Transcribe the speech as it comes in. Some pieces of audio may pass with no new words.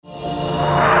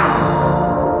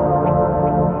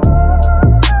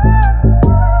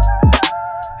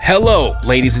Hello,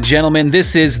 ladies and gentlemen.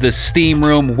 This is the Steam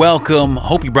Room. Welcome.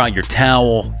 Hope you brought your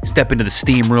towel. Step into the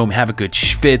Steam Room. Have a good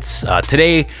schwitz.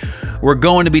 Today, we're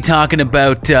going to be talking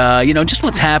about, just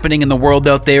what's happening in the world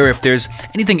out there. If there's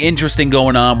anything interesting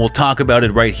going on, we'll talk about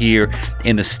it right here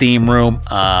in the Steam Room.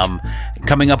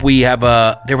 Coming up, we have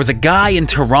there was a guy in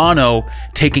Toronto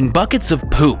taking buckets of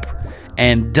poop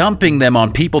and dumping them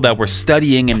on people that were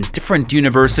studying in different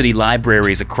university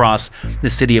libraries across the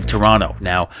city of Toronto.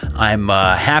 Now, I'm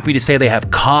happy to say they have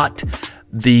caught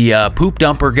the poop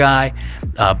dumper guy,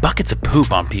 buckets of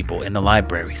poop on people in the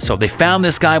library. So they found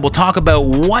this guy. We'll talk about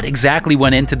what exactly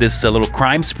went into this little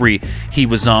crime spree he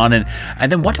was on,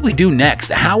 and then what do we do next?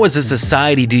 How as a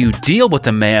society do you deal with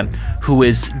a man who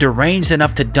is deranged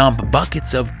enough to dump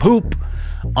buckets of poop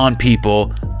on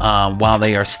people while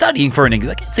they are studying for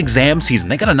it's exam season.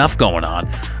 They got enough going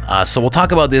on. So we'll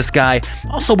talk about this guy.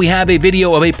 Also, we have a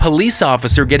video of a police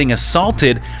officer getting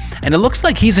assaulted, and it looks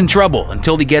like he's in trouble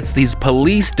until he gets his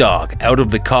police dog out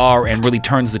of the car and really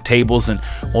turns the tables, and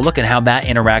we'll look at how that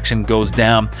interaction goes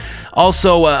down.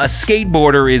 Also, a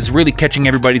skateboarder is really catching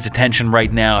everybody's attention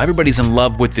right now. Everybody's in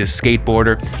love with this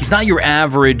skateboarder. He's not your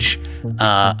average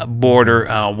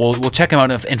boarder. We'll check him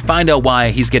out and find out why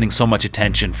he's getting so much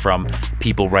attention from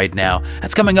people right now.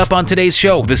 That's coming up on today's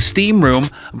show, The Steam Room,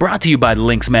 brought to you by the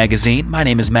Lynx Magazine. My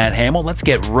name is Matt Hamel. Let's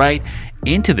get right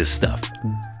into this stuff.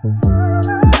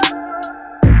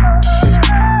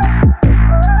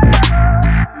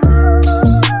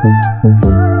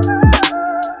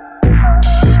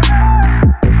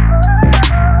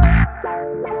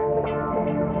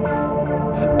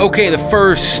 Okay, the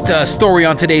first story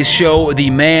on today's show,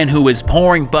 the man who is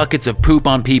pouring buckets of poop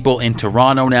on people in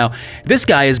Toronto. Now, this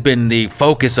guy has been the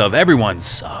focus of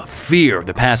everyone's fear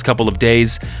the past couple of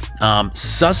days.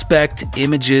 Suspect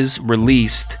images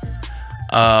released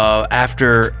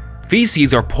after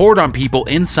feces are poured on people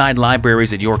inside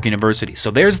libraries at York University. So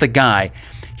there's the guy.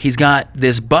 He's got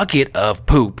this bucket of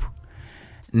poop.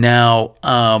 Now,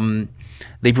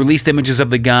 they've released images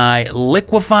of the guy,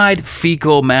 liquefied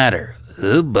fecal matter.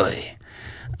 Oh boy.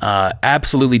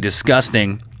 Absolutely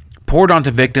disgusting. Poured onto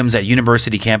victims at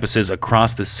university campuses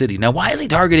across the city. Now, why is he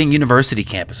targeting university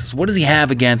campuses? What does he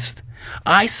have against?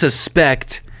 I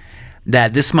suspect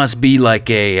that this must be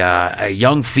like a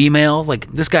young female. Like,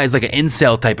 this guy's like an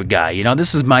incel type of guy. You know,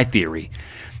 this is my theory.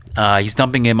 He's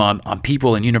dumping him on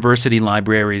people in university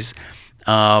libraries.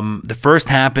 The first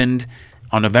happened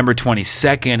on November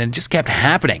 22nd and just kept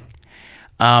happening.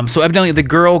 So evidently the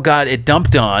girl got it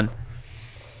dumped on.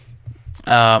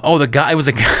 The guy was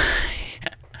a guy.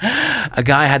 A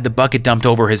guy had the bucket dumped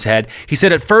over his head. He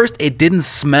said at first it didn't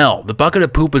smell. The bucket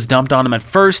of poop was dumped on him. At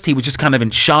first he was just kind of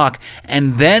in shock,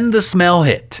 and then the smell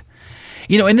hit.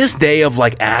 You know, in this day of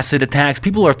like acid attacks,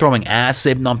 people are throwing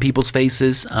acid on people's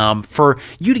faces. For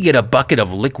you to get a bucket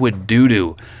of liquid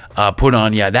doo-doo put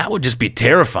on you, that would just be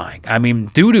terrifying. I mean,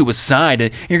 doo-doo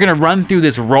aside, you're going to run through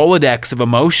this Rolodex of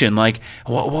emotion. Like,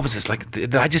 what was this? Like,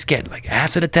 did I just get like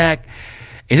acid attack?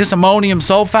 Is this ammonium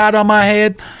sulfide on my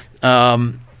head?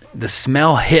 The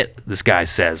smell hit, this guy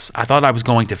says. I thought I was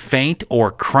going to faint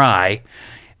or cry.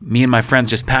 Me and my friends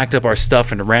just packed up our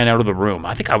stuff and ran out of the room.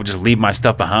 I think I would just leave my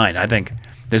stuff behind. I think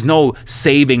there's no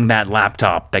saving that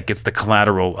laptop that gets the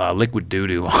collateral liquid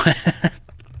doo-doo on it.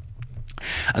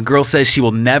 A girl says she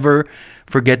will never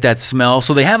forget that smell.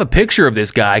 So they have a picture of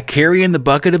this guy carrying the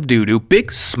bucket of doo-doo,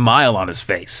 big smile on his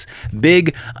face.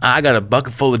 Big, I got a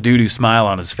bucket full of doo-doo smile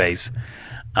on his face.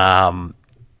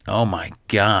 Oh my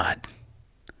God.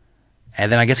 And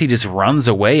then I guess he just runs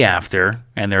away after,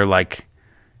 and they're like,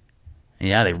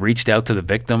 yeah, they reached out to the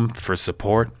victim for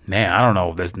support. Man, I don't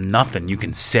know. There's nothing you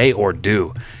can say or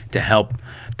do to help.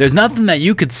 There's nothing that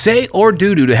you could say or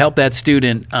do to help that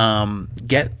student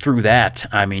get through that.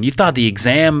 I mean, you thought the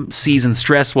exam season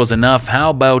stress was enough. How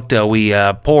about we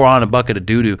pour on a bucket of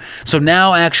doo-doo? So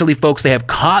now, actually, folks, they have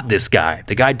caught this guy,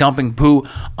 the guy dumping poo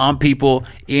on people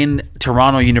in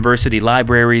Toronto University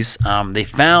libraries. They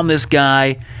found this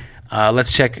guy.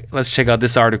 Let's check out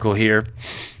this article here.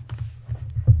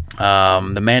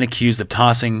 The man accused of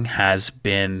tossing has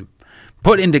been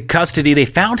put into custody. They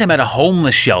found him at a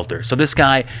homeless shelter. So this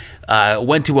guy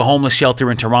went to a homeless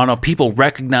shelter in Toronto. People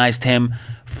recognized him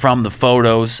from the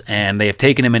photos, and they have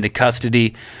taken him into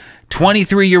custody.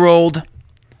 23-year-old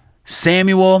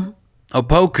Samuel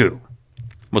Opoku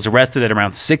was arrested at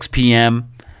around 6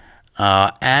 p.m.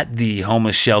 At the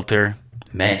homeless shelter.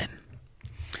 Man,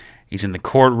 he's in the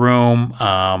courtroom.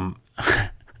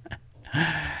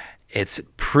 It's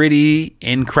pretty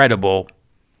incredible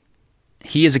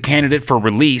he is a candidate for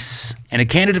release, and a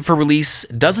candidate for release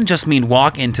doesn't just mean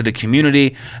walk into the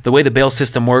community. The way the bail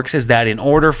system works is that in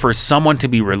order for someone to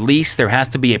be released, there has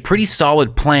to be a pretty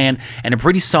solid plan and a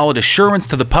pretty solid assurance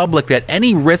to the public that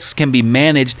any risks can be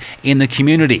managed in the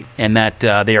community, and that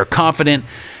they are confident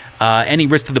any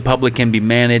risk to the public can be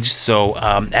managed. So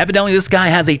evidently this guy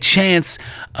has a chance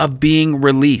of being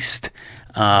released.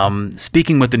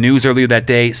 Speaking with the news earlier that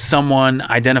day, someone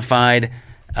identified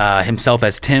himself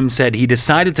as Tim said he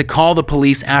decided to call the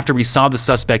police after he saw the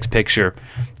suspect's picture,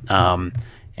 and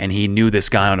he knew this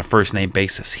guy on a first-name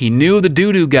basis. He knew the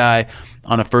doo-doo guy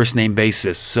on a first-name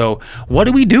basis. So what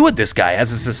do we do with this guy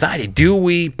as a society? Do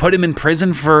we put him in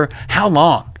prison for how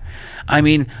long? I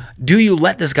mean, do you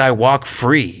let this guy walk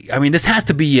free? I mean, this has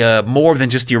to be more than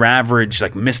just your average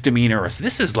like misdemeanor.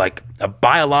 This is like a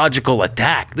biological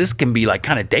attack. This can be like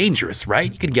kind of dangerous,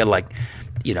 right? You could get like,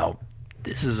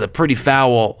 this is a pretty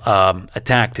foul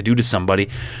attack to do to somebody.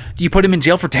 Do you put him in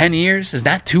jail for 10 years? Is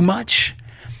that too much?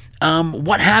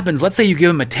 What happens? Let's say you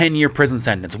give him a 10-year prison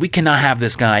sentence. We cannot have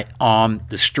this guy on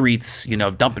the streets,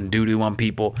 dumping doo-doo on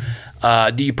people.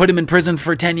 Do you put him in prison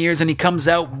for 10 years and he comes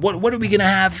out? What are we going to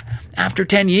have after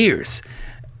 10 years?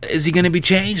 Is he going to be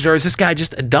changed, or is this guy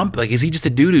just a dump? Like, is he just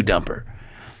a doo-doo dumper?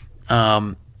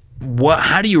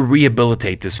 How do you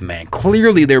rehabilitate this man?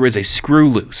 Clearly there is a screw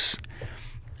loose.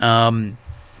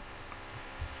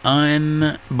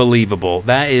 Unbelievable.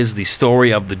 That is the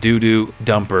story of the doo-doo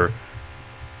dumper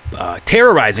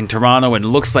terrorizing Toronto, and it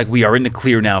looks like we are in the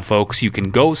clear now, folks. You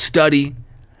can go study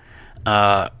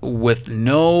with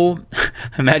no...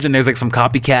 Imagine there's like some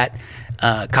copycat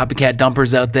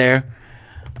dumpers out there.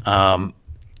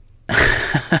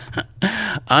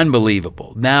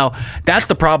 Unbelievable. Now, that's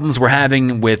the problems we're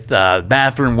having with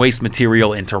bathroom waste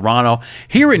material in Toronto.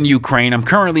 Here in Ukraine, I'm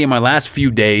currently in my last few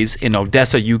days in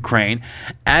Odessa, Ukraine.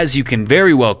 As you can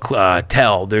very well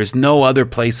tell, there's no other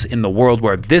place in the world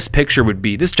where this picture would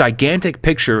be, this gigantic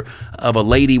picture of a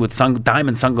lady with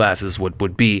diamond sunglasses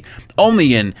would be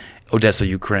only in Odessa,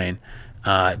 Ukraine.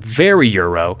 Very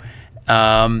Euro.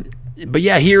 But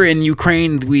yeah, here in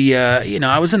Ukraine, we,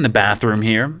 I was in the bathroom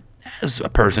here, as a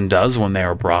person does when they're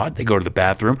abroad. They go to the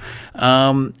bathroom.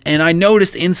 And I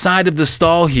noticed inside of the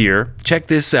stall here, check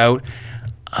this out,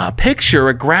 a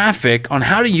graphic on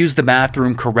how to use the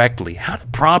bathroom correctly, how to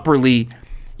properly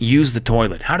use the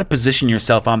toilet, how to position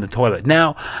yourself on the toilet.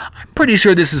 Now, I'm pretty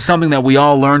sure this is something that we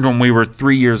all learned when we were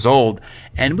 3 years old,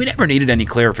 and we never needed any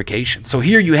clarification. So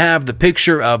here you have the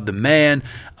picture of the man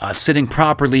sitting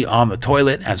properly on the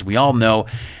toilet, as we all know.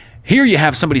 Here you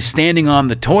have somebody standing on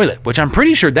the toilet, which I'm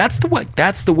pretty sure that's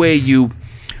the way you,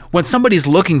 when somebody's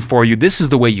looking for you, this is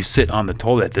the way you sit on the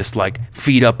toilet. This like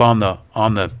feet up on the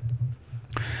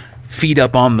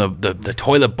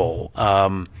toilet bowl.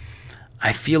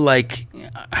 I feel like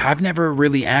I've never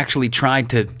really actually tried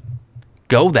to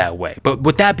go that way. But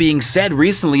with that being said,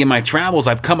 recently in my travels,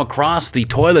 I've come across the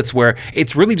toilets where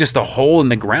it's really just a hole in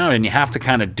the ground and you have to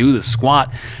kind of do the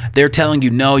squat. They're telling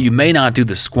you, no, you may not do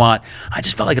the squat. I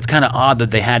just felt like it's kind of odd that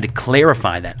they had to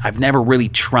clarify that. I've never really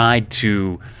tried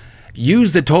to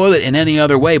use the toilet in any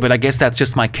other way, but I guess that's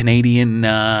just my Canadian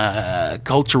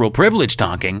cultural privilege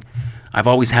talking. I've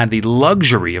always had the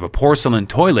luxury of a porcelain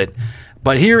toilet.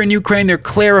 But here in Ukraine, they're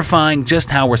clarifying just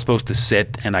how we're supposed to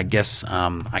sit, and I guess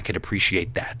I could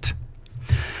appreciate that.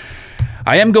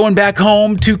 I am going back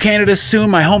home to Canada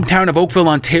soon. My hometown of Oakville,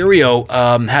 Ontario,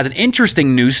 has an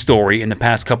interesting news story in the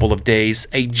past couple of days.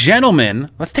 A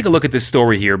gentleman, let's take a look at this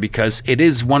story here because it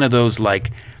is one of those like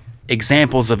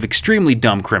examples of extremely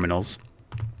dumb criminals.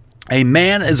 A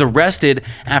man is arrested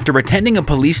after attending a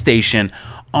police station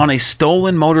on a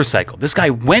stolen motorcycle. This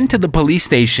guy went to the police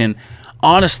station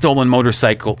on a stolen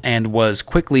motorcycle and was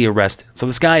quickly arrested. So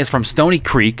this guy is from Stony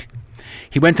Creek.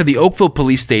 He went to the Oakville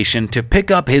police station to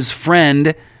pick up his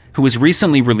friend who was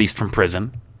recently released from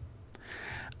prison.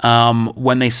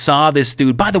 When they saw this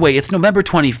dude, by the way, it's November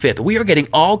 25th. We are getting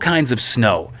all kinds of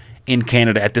snow in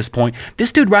Canada at this point.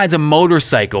 This dude rides a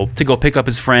motorcycle to go pick up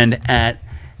his friend out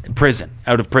of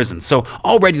prison. So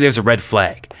already there's a red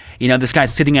flag. This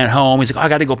guy's sitting at home. He's like, I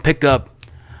got to go pick up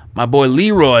my boy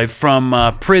Leroy from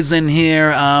prison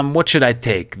here. What should I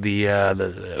take?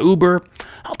 The Uber?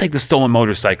 I'll take the stolen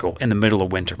motorcycle in the middle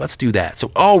of winter. Let's do that.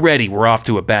 So already we're off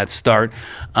to a bad start.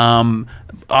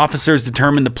 Officers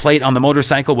determined the plate on the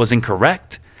motorcycle was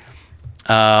incorrect.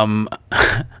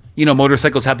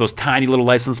 Motorcycles have those tiny little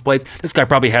license plates. This guy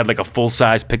probably had like a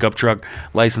full-size pickup truck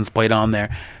license plate on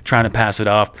there, trying to pass it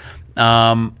off.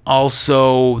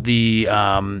 Also, the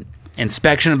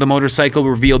inspection of the motorcycle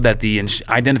revealed that the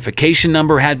identification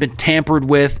number had been tampered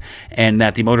with and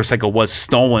that the motorcycle was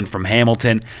stolen from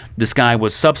Hamilton. This guy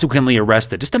was subsequently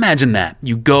arrested. Just imagine that.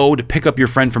 You go to pick up your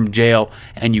friend from jail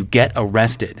and you get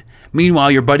arrested.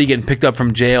 Meanwhile, your buddy getting picked up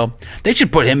from jail, they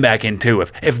should put him back in too.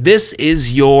 If this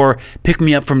is your pick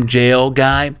me up from jail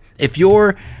guy, if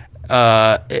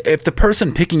the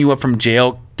person picking you up from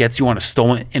jail gets you on a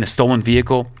stolen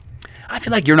vehicle, I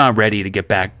feel like you're not ready to get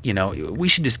back. We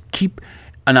should just keep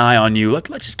an eye on you. Let's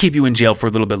just keep you in jail for a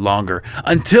little bit longer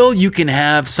until you can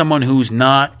have someone who's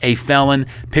not a felon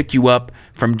pick you up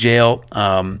from jail.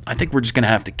 I think we're just going to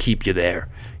have to keep you there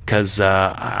because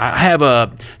I have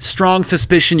a strong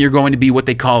suspicion you're going to be what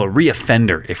they call a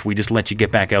reoffender if we just let you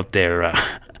get back out there.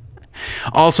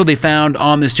 Also, they found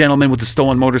on this gentleman with the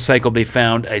stolen motorcycle, they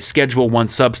found a Schedule I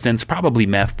substance, probably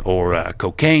meth or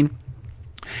cocaine.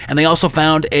 And they also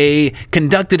found a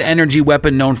conducted energy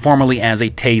weapon known formerly as a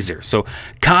taser. So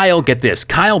Kyle, get this,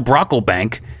 Kyle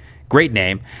Brocklebank, great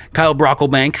name, Kyle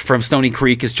Brocklebank from Stony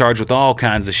Creek is charged with all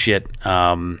kinds of shit.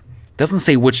 Doesn't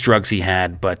say which drugs he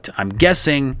had, but I'm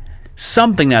guessing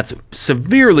something that's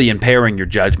severely impairing your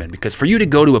judgment, because for you to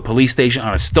go to a police station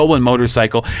on a stolen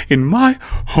motorcycle in my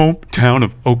hometown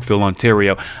of Oakville,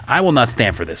 Ontario, I will not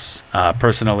stand for this,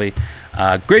 personally.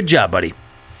 Great job, buddy.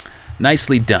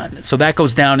 Nicely done. So that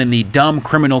goes down in the dumb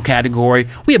criminal category.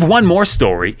 We have one more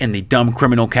story in the dumb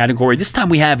criminal category. This time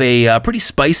we have a pretty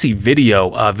spicy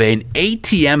video of an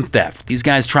ATM theft. These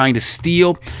guys trying to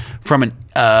steal from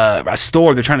a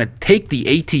store. They're trying to take the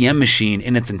ATM machine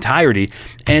in its entirety,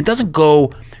 and it doesn't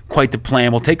go quite to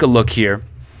plan. We'll take a look here.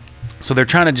 So they're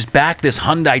trying to just back this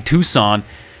Hyundai Tucson.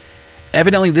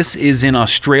 Evidently, this is in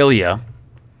Australia,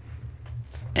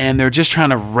 and they're just trying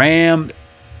to ram...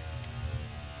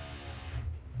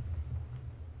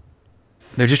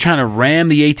 They're just trying to ram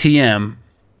the ATM,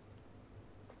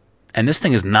 and this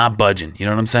thing is not budging. You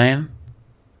know what I'm saying?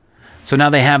 So now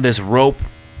they have this rope.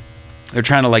 They're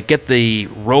trying to get the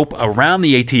rope around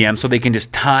the ATM so they can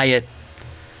just tie it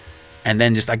and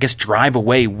then just, I guess, drive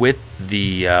away with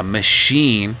the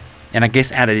machine. And I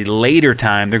guess at a later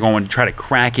time, they're going to try to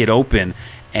crack it open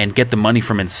and get the money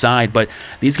from inside. But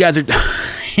these guys are...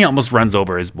 He almost runs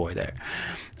over his boy there.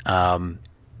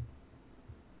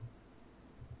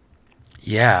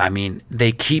 Yeah, I mean,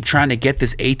 they keep trying to get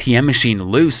this ATM machine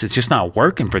loose. It's just not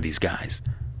working for these guys.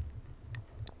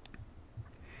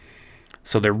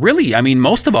 So they're really,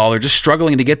 most of all, they're just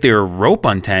struggling to get their rope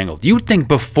untangled. You would think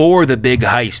before the big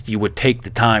heist, you would take the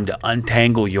time to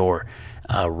untangle your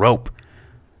rope.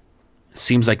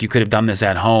 Seems like you could have done this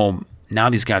at home. Now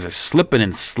these guys are slipping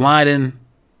and sliding.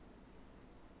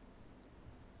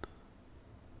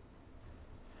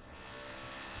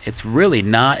 It's really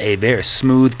not a very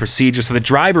smooth procedure. So the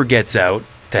driver gets out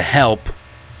to help,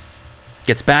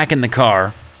 gets back in the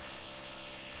car.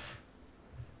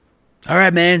 All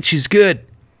right, man, she's good.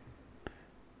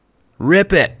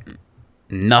 Rip it.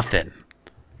 Nothing.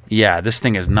 Yeah, this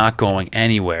thing is not going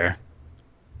anywhere.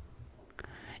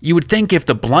 You would think if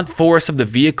the blunt force of the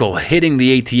vehicle hitting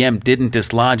the ATM didn't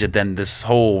dislodge it, then this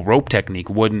whole rope technique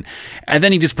wouldn't. And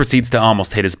then he just proceeds to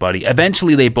almost hit his buddy.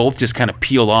 Eventually, they both just kind of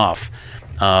peel off.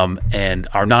 And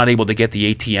are not able to get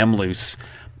the ATM loose.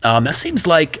 That seems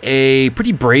like a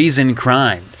pretty brazen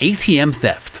crime. ATM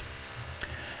theft.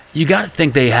 You got to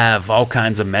think they have all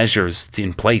kinds of measures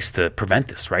in place to prevent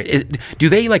this, right? Do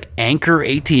they anchor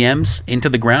ATMs into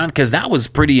the ground? Because that was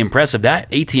pretty impressive. That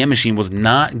ATM machine was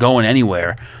not going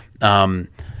anywhere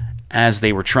as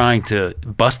they were trying to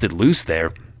bust it loose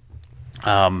there.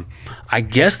 I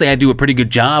guess they had to do a pretty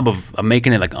good job of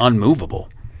making it unmovable.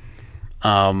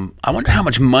 I wonder how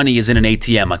much money is in an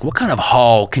ATM. What kind of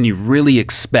haul can you really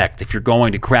expect if you're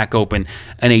going to crack open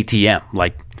an ATM?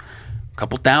 A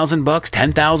couple $1,000,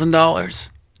 $10,000,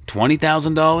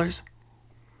 $20,000?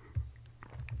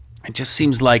 It just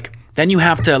seems like then you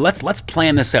have to let's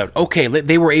plan this out. Okay,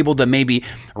 they were able to maybe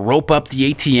rope up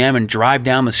the ATM and drive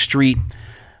down the street.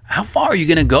 How far are you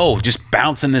going to go just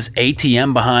bouncing this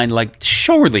ATM behind?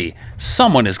 Surely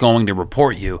someone is going to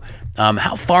report you.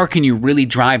 How far can you really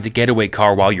drive the getaway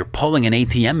car while you're pulling an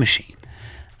ATM machine?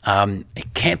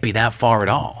 It can't be that far at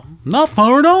all. Not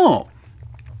far at all.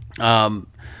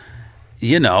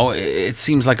 It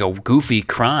seems like a goofy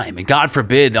crime. And God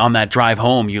forbid on that drive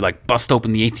home, you bust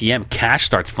open the ATM, cash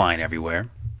starts flying everywhere.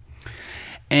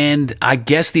 And I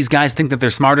guess these guys think that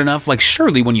they're smart enough.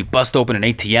 Surely when you bust open an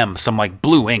ATM, some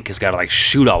blue ink has got to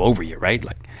shoot all over you, right?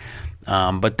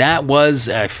 But that was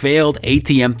a failed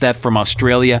ATM theft from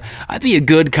Australia. I'd be a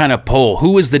good kind of poll.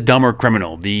 Who is the dumber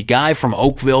criminal? The guy from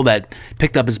Oakville that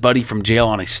picked up his buddy from jail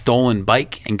on a stolen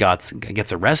bike and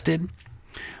gets arrested?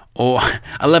 Or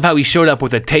I love how he showed up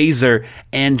with a taser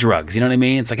and drugs. You know what I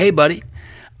mean? It's like, hey, buddy,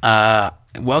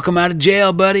 welcome out of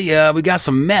jail, buddy. We got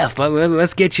some meth.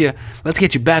 Let's get you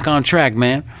back on track,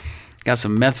 man. Got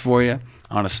some meth for you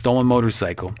on a stolen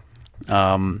motorcycle.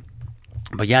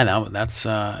 But yeah, that's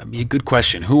a good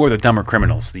question. Who are the dumber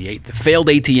criminals? The failed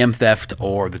ATM theft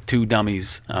or the two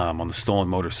dummies on the stolen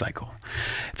motorcycle?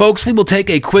 Folks, we will take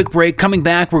a quick break. Coming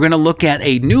back, we're going to look at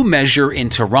a new measure in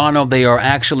Toronto. They are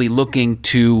actually looking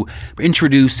to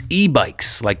introduce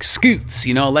e-bikes, like scoots,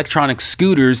 electronic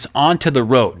scooters, onto the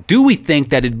road. Do we think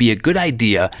that it'd be a good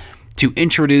idea to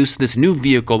introduce this new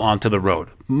vehicle onto the road?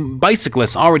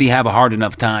 Bicyclists already have a hard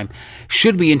enough time.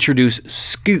 Should we introduce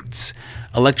scoots,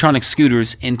 electronic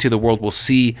scooters, into the world? We'll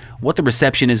see what the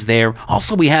reception is there.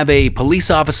 Also, we have a police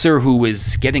officer who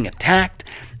is getting attacked,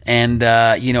 and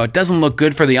it doesn't look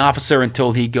good for the officer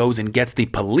until he goes and gets the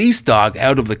police dog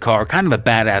out of the car. Kind of a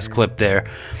badass clip there.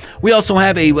 We also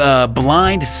have a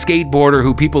blind skateboarder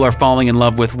who people are falling in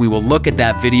love with. We will look at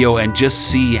that video and just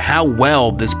see how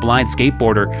well this blind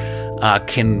skateboarder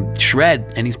can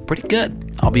shred, and he's pretty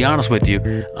good. I'll be honest with you.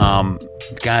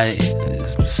 Guy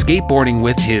is skateboarding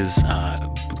with his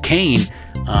cane,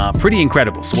 pretty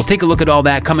incredible. So we'll take a look at all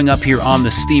that coming up here on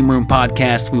the Steam Room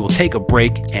Podcast. We will take a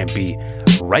break and be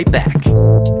right back.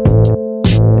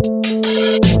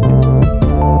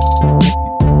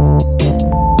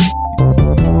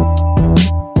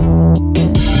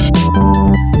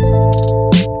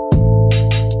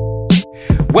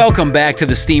 Welcome back to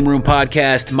the Steam Room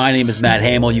Podcast. My name is Matt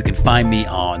Hamel. You can find me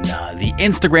on the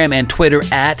Instagram and Twitter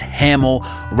at Hamel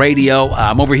Radio.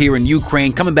 I'm over here in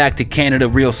Ukraine, coming back to Canada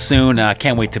real soon.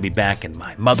 Can't wait to be back in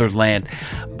my motherland.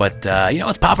 But,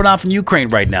 it's popping off in Ukraine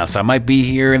right now, so I might be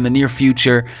here in the near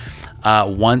future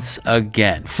once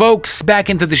again. Folks, back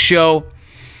into the show.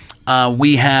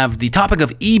 We have the topic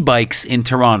of e-bikes in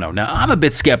Toronto. Now, I'm a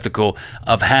bit skeptical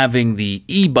of having the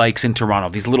e-bikes in Toronto,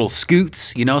 these little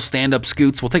scoots, stand-up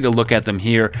scoots. We'll take a look at them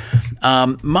here.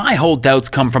 My whole doubts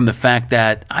come from the fact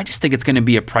that I just think it's going to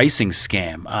be a pricing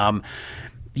scam.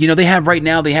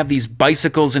 They have these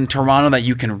bicycles in Toronto that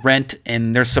you can rent,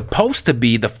 and they're supposed to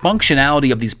be, the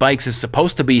functionality of these bikes is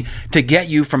supposed to be to get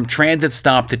you from transit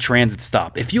stop to transit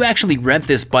stop. If you actually rent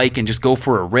this bike and just go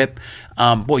for a rip,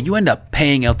 you end up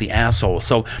paying out the asshole.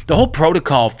 So the whole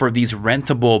protocol for these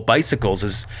rentable bicycles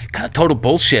is kind of total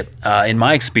bullshit in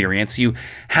my experience. You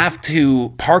have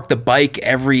to park the bike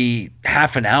every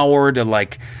half an hour to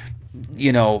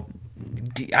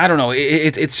I don't know.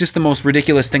 It's just the most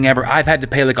ridiculous thing ever. I've had to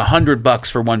pay like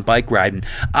 $100 for one bike ride. And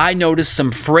I noticed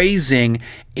some phrasing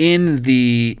in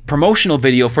the promotional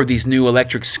video for these new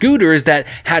electric scooters that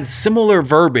had similar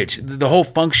verbiage. The whole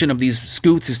function of these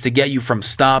scoots is to get you from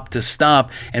stop to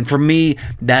stop. And for me,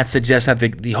 that suggests that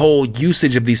the whole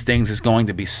usage of these things is going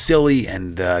to be silly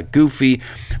and goofy.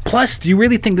 Plus, do you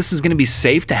really think this is going to be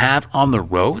safe to have on the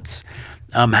roads?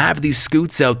 Have these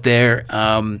scoots out there.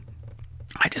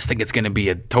 I just think it's going to be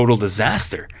a total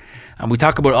disaster. We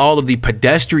talk about all of the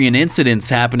pedestrian incidents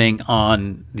happening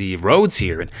on the roads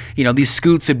here. And, these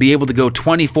scoots would be able to go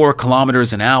 24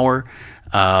 kilometers an hour.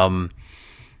 I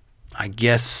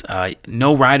guess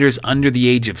no riders under the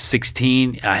age of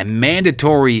 16. A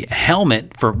mandatory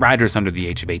helmet for riders under the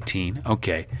age of 18.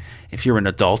 Okay. If you're an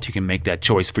adult, you can make that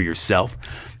choice for yourself.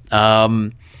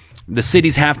 The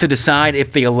cities have to decide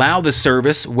if they allow the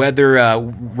service, whether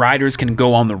riders can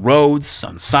go on the roads,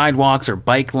 on sidewalks, or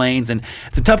bike lanes. And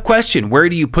it's a tough question. Where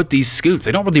do you put these scoots?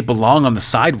 They don't really belong on the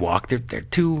sidewalk. They're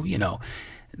too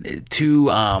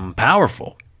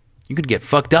powerful. You could get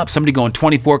fucked up. Somebody going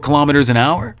 24 kilometers an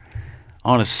hour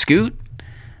on a scoot.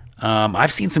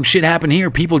 I've seen some shit happen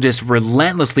here. People just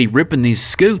relentlessly ripping these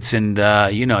scoots, and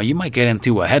you might get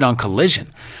into a head-on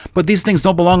collision. But these things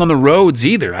don't belong on the roads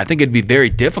either. I think it'd be very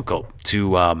difficult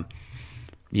to,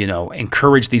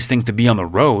 encourage these things to be on the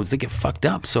roads. They get fucked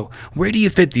up. So where do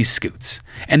you fit these scoots?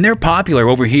 And they're popular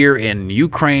over here in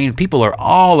Ukraine. People are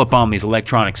all up on these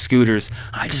electronic scooters.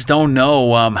 I just don't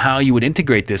know how you would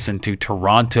integrate this into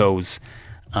Toronto's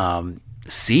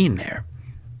scene there.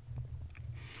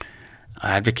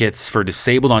 Advocates for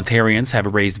disabled Ontarians have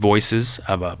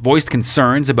voiced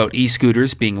concerns about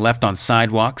e-scooters being left on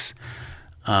sidewalks.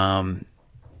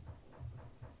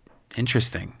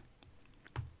 Interesting.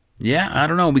 Yeah, I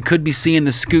don't know. We could be seeing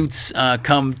the scoots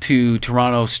come to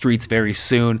Toronto streets very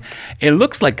soon. It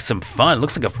looks like some fun. It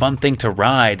looks like a fun thing to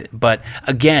ride. But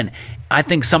again, I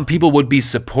think some people would be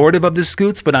supportive of the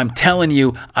scoots, but I'm telling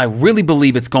you, I really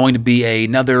believe it's going to be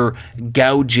another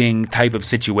gouging type of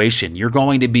situation. You're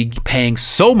going to be paying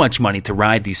so much money to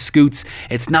ride these scoots.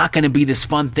 It's not going to be this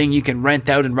fun thing you can rent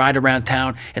out and ride around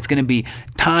town. It's going to be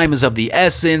time is of the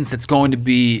essence. It's going to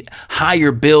be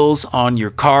higher bills on your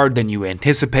card than you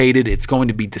anticipated. It's going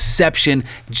to be deception,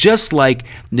 just like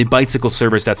the bicycle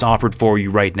service that's offered for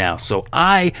you right now. So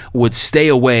I would stay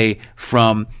away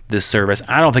from this service.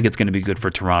 I don't think it's going to be good for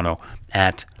Toronto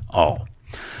at all.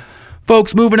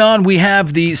 Folks, moving on, we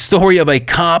have the story of a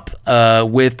cop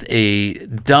with a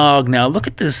dog. Now, look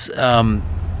at this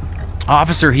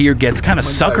officer here gets kind of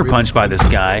sucker punched by this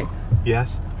guy.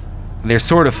 Yes. They're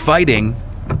sort of fighting.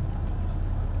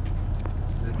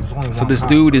 So this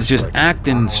dude is just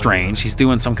acting strange. He's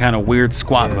doing some kind of weird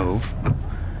squat move.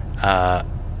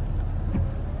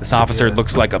 This officer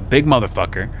looks like a big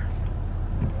motherfucker.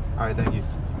 All right, thank you.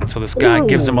 So this guy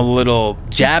gives him a little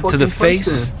jab to the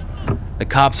face. The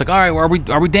cop's like, all right,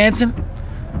 are we dancing?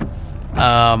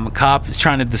 Cop is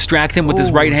trying to distract him with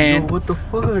his right hand. Yo, what the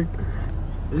fuck?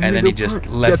 And then he just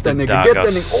lets the dog go.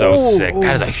 So sick.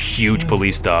 That is a huge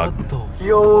police dog.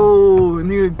 Yo,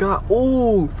 nigga got.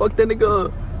 Oh, fuck that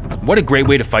nigga. What a great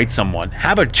way to fight someone.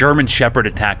 Have a German Shepherd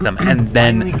attack them and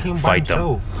then fight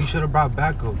them. He should have brought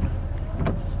backup.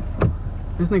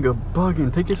 This nigga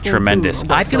bugging. Take his phone. Tremendous.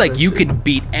 I feel like you could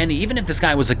beat any, even if this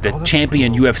guy was like the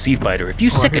champion UFC fighter. If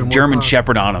you sick a German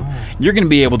Shepherd on him, you're going to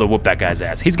be able to whoop that guy's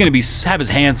ass. He's going to have his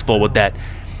hands full with that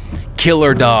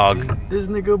killer dog. This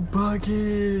nigga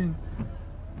bugging.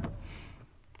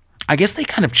 I guess they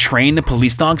kind of train the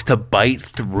police dogs to bite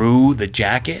through the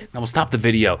jacket. I will stop the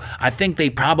video. I think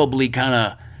they probably kind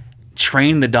of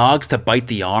train the dogs to bite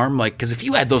the arm, like, because if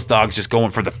you had those dogs just going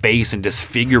for the face and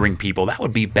disfiguring people, that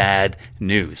would be bad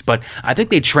news. But I think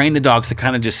they train the dogs to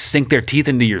kind of just sink their teeth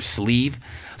into your sleeve,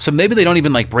 so maybe they don't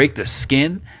even like break the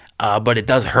skin, but it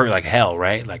does hurt like hell,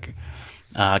 right? Like,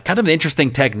 kind of an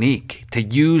interesting technique to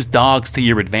use dogs to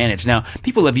your advantage. Now,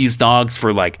 people have used dogs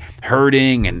for like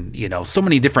herding and, you know, so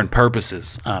many different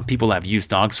purposes people have used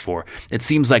dogs for. It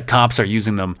seems like cops are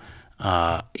using them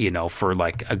for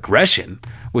like aggression,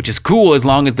 which is cool as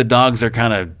long as the dogs are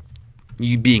kind of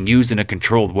being used in a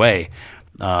controlled way.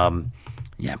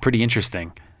 Pretty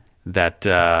interesting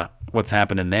that what's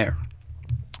happening there.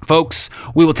 Folks,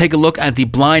 we will take a look at the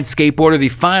blind skateboarder, the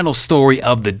final story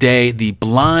of the day. The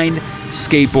blind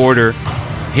skateboarder.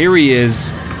 Here he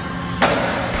is.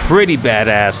 Pretty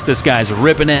badass. This guy's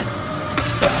ripping it.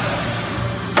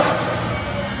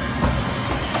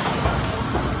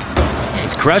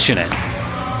 He's crushing it.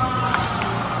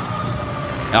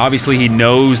 Obviously, he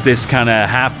knows this kind of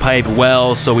half pipe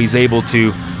well, so he's able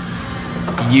to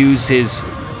use his...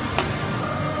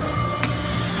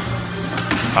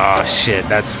 Oh, shit,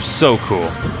 that's so cool.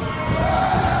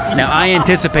 Now, I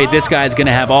anticipate this guy's going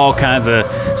to have all kinds of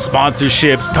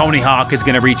sponsorships. Tony Hawk is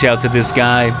going to reach out to this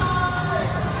guy.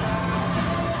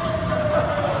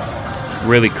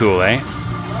 Really cool, eh?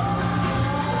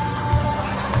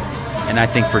 And I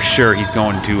think for sure he's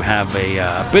going to have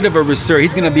a bit of a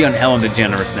resurgence. He's going to be on Ellen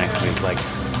DeGeneres next week. Like,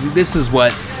 this is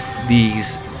what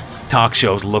these talk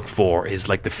shows look for, is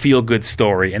like the feel-good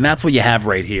story. And that's what you have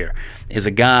right here, is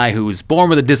a guy who's born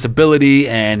with a disability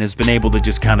and has been able to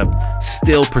just kind of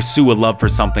still pursue a love for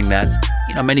something that,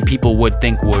 you know, many people would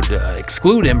think would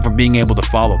exclude him from being able to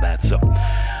follow that. So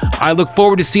I look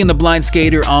forward to seeing the blind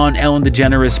skater on Ellen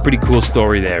DeGeneres. Pretty cool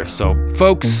story there. So,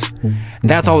 folks,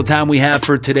 that's all the time we have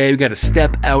for today. We got to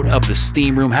step out of the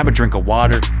steam room, have a drink of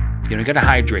water. You know, you got to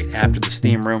hydrate after the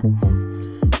steam room.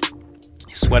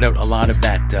 You sweat out a lot of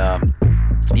that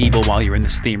evil while you're in the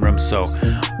steam room. So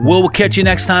we'll catch you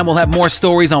next time. We'll have more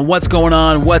stories on what's going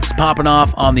on, what's popping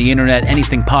off on the internet,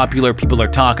 anything popular people are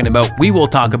talking about. We will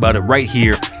talk about it right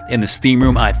here in the steam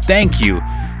room. I thank you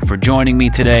for joining me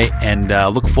today and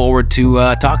look forward to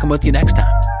talking with you next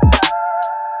time.